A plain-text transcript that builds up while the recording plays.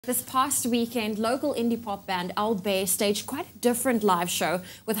This past weekend, local indie pop band Al Bairre staged quite a different live show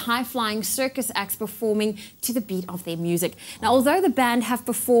with high-flying circus acts performing to the beat of their music. Now, although the band have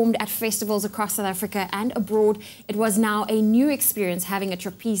performed at festivals across South Africa and abroad, it was now a new experience having a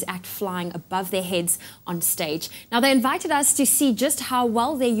trapeze act flying above their heads on stage. Now, they invited us to see just how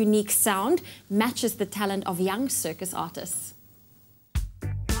well their unique sound matches the talent of young circus artists.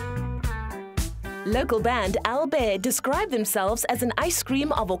 Local band Al Bairre describe themselves as an ice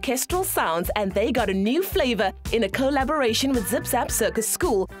cream of orchestral sounds, and they got a new flavor in a collaboration with Zap Circus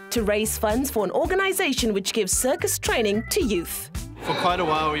School to raise funds for an organization which gives circus training to youth. For quite a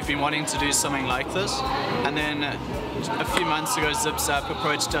while we've been wanting to do something like this, and then a few months ago Zap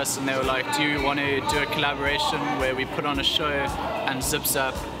approached us and they were like, do you want to do a collaboration where we put on a show and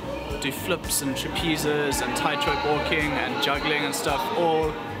Zap do flips and trapezes and tightrope walking and juggling and stuff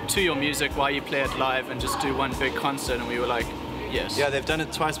all to your music while you play it live and just do one big concert? And we were like, yes. Yeah, they've done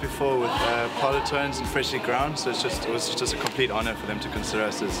it twice before with Parlotones and Freshly Ground, so it was just a complete honor for them to consider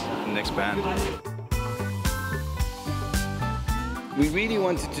us as the next band. We really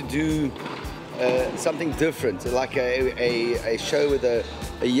wanted to do something different, like a show with a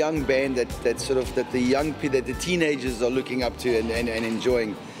young band that the teenagers are looking up to and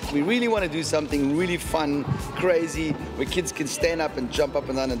enjoying. We really want to do something really fun, crazy, where kids can stand up and jump up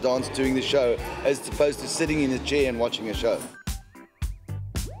and down and dance during the show, as opposed to sitting in a chair and watching a show.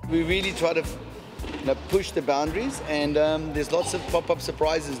 We really try to push the boundaries, and there's lots of pop-up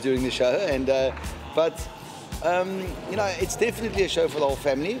surprises during the show. And it's definitely a show for the whole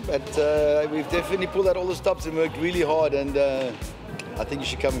family. But we've definitely pulled out all the stops and worked really hard, and I think you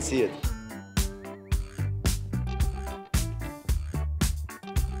should come and see it.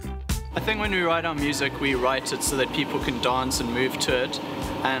 I think when we write our music, we write it so that people can dance and move to it.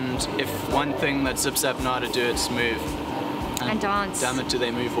 And if one thing that Zap know how to do, it's move. And dance. Damn it, do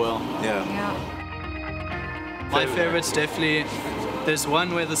they move well. Yeah. My favorite's definitely, there's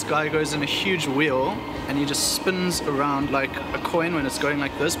one where this guy goes in a huge wheel and he just spins around like a coin when it's going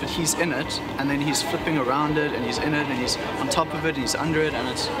like this, but he's in it, and then he's flipping around it, and he's in it, and he's on top of it, and he's under it, and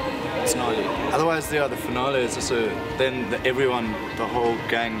it's gnarly. Otherwise, yeah, the finale is also, then everyone, the whole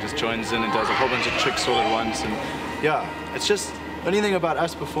gang just joins in and does a whole bunch of tricks all at once. And yeah, it's just, the only thing about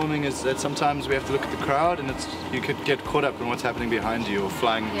us performing is that sometimes we have to look at the crowd, and you could get caught up in what's happening behind you or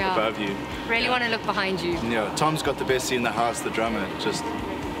flying above you. Really want to look behind you. Yeah, Tom's got the best seat in the house, the drummer. Just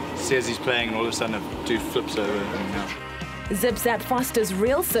says he's playing, and all of a sudden do flips over. And, Zap fosters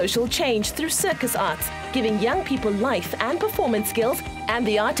real social change through circus arts, giving young people life and performance skills, and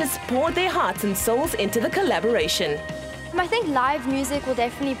the artists poured their hearts and souls into the collaboration. I think live music will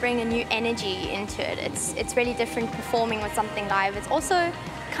definitely bring a new energy into it. It's really different performing with something live. It's also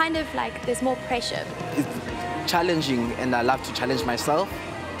kind of like there's more pressure. It's challenging, and I love to challenge myself.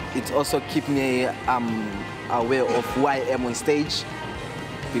 It also keeps me aware of who I am on stage,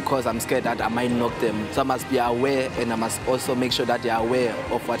 because I'm scared that I might knock them. So I must be aware, and I must also make sure that they're aware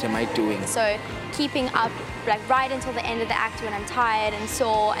of what am I doing. So keeping up like right until the end of the act when I'm tired and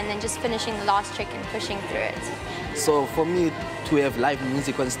sore, and then just finishing the last trick and pushing through it. So for me to have live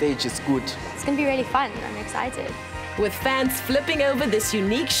music on stage is good. It's going to be really fun. I'm excited. With fans flipping over this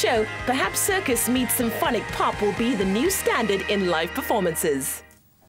unique show, perhaps circus meets symphonic pop will be the new standard in live performances.